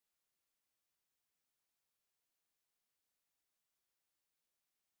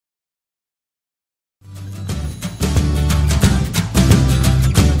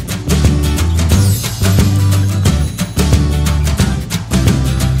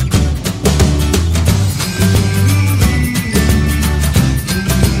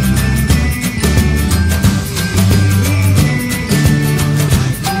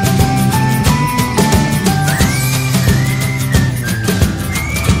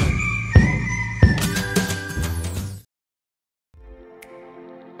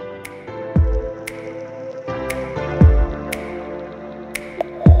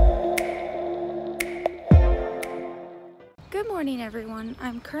everyone.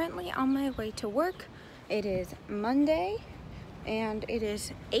 I'm currently on my way to work. It is Monday and it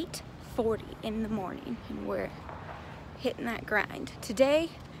is 8:40 in the morning and we're hitting that grind.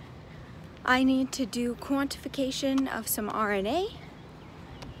 Today I need to do quantification of some RNA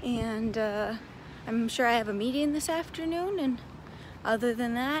and I'm sure I have a meeting this afternoon, and other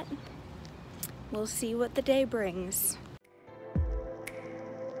than that, we'll see what the day brings.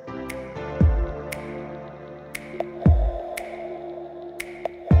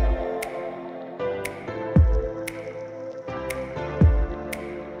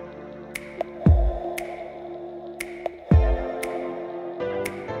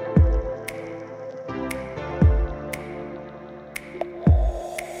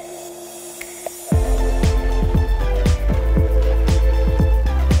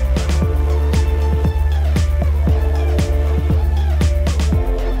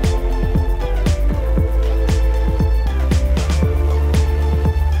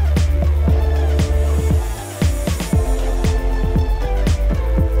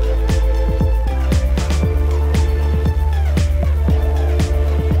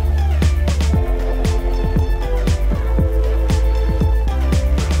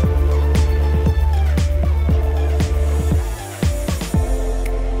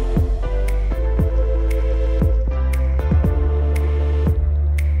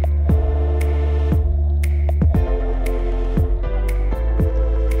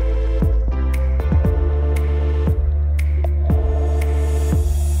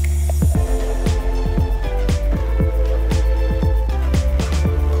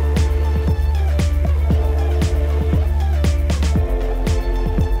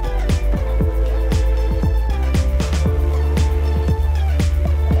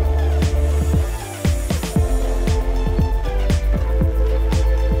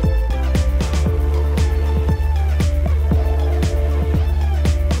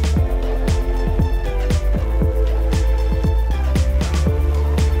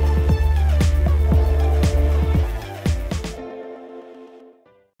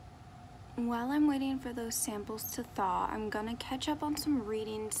 While I'm waiting for those samples to thaw, I'm gonna catch up on some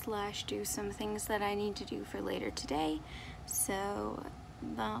reading / do some things that I need to do for later today. So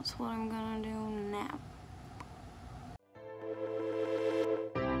that's what I'm gonna do now.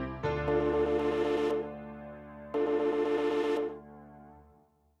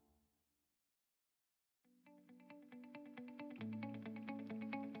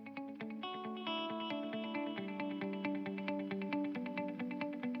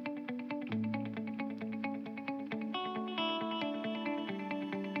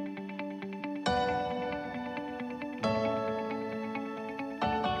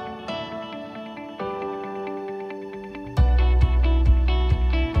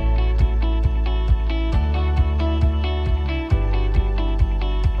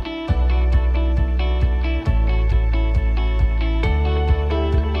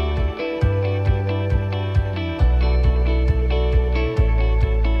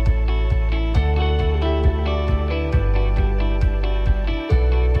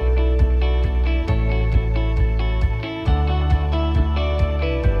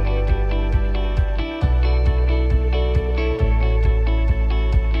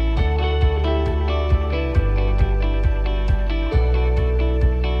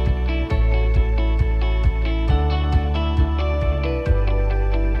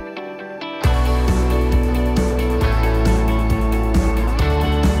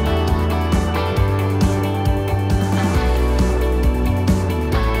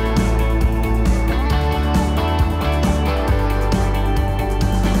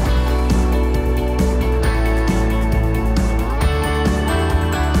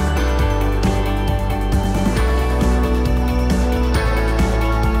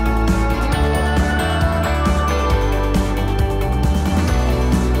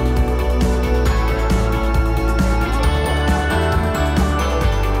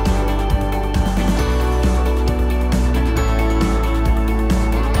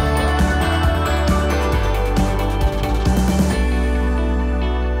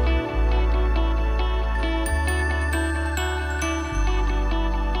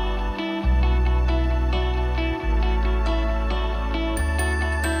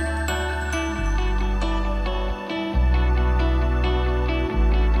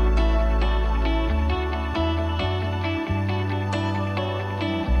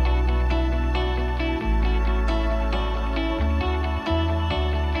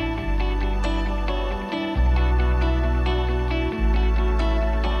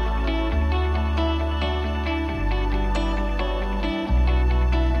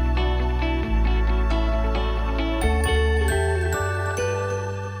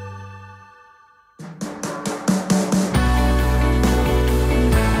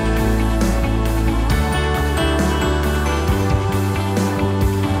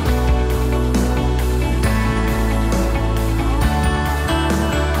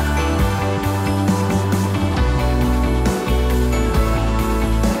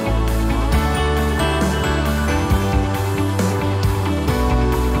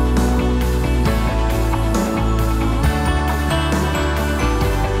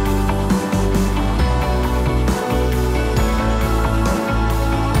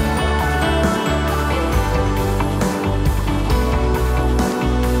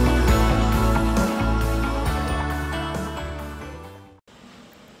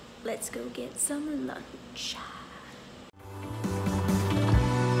 let's go get some lunch.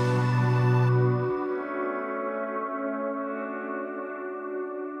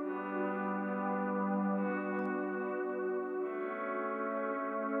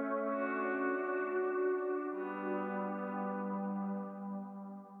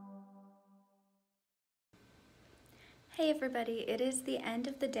 Hey everybody, it is the end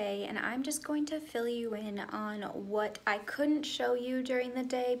of the day and I'm just going to fill you in on what I couldn't show you during the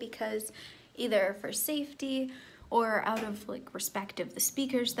day because either for safety or out of respect of the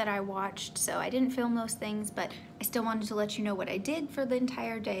speakers that I watched, so I didn't film those things, but I still wanted to let you know what I did for the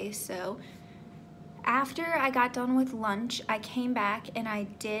entire day. So after I got done with lunch, I came back and I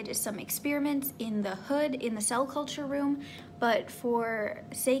did some experiments in the hood in the cell culture room, but for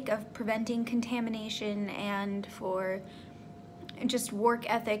sake of preventing contamination and for just work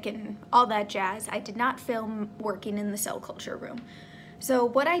ethic and all that jazz, I did not film working in the cell culture room. So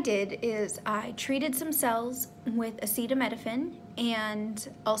what I did is I treated some cells with acetaminophen and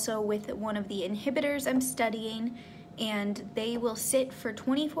also with one of the inhibitors I'm studying, and they will sit for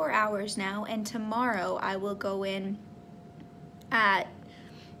 24 hours now, and tomorrow I will go in at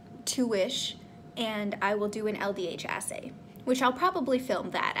 2-ish and I will do an LDH assay, which I'll probably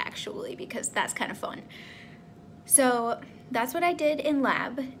film that actually because that's kind of fun. So that's what I did in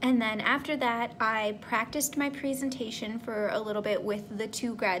lab, and then after that I practiced my presentation for a little bit with the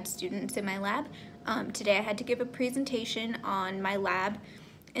 2 grad students in my lab. Today I had to give a presentation on my lab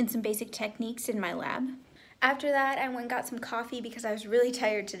and some basic techniques in my lab. After that I went and got some coffee because I was really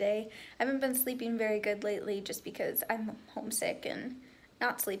tired today. I haven't been sleeping very good lately just because I'm homesick and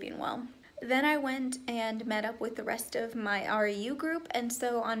not sleeping well. Then I went and met up with the rest of my REU group, and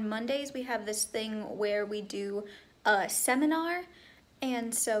so on Mondays we have this thing where we do a seminar,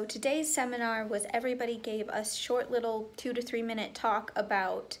 and so today's seminar was everybody gave a short little 2 to 3 minute talk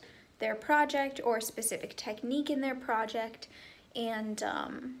about their project or a specific technique in their project, and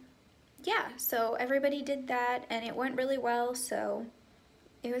yeah, so everybody did that and it went really well, so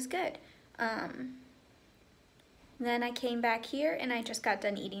it was good. Then I came back here and I just got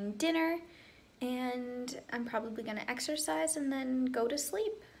done eating dinner, and I'm probably gonna exercise and then go to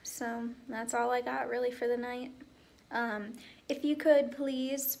sleep. So that's all I got really for the night. If you could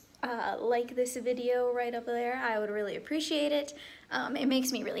please like this video right up there, I would really appreciate it. It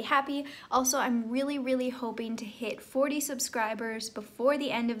makes me really happy. Also, I'm really hoping to hit 40 subscribers before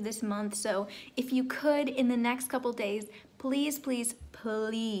the end of this month, so if you could in the next couple days, please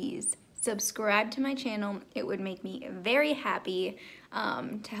subscribe to my channel. It would make me very happy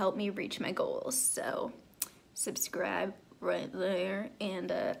to help me reach my goals. So subscribe right there,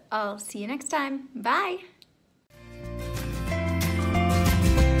 and I'll see you next time. Bye!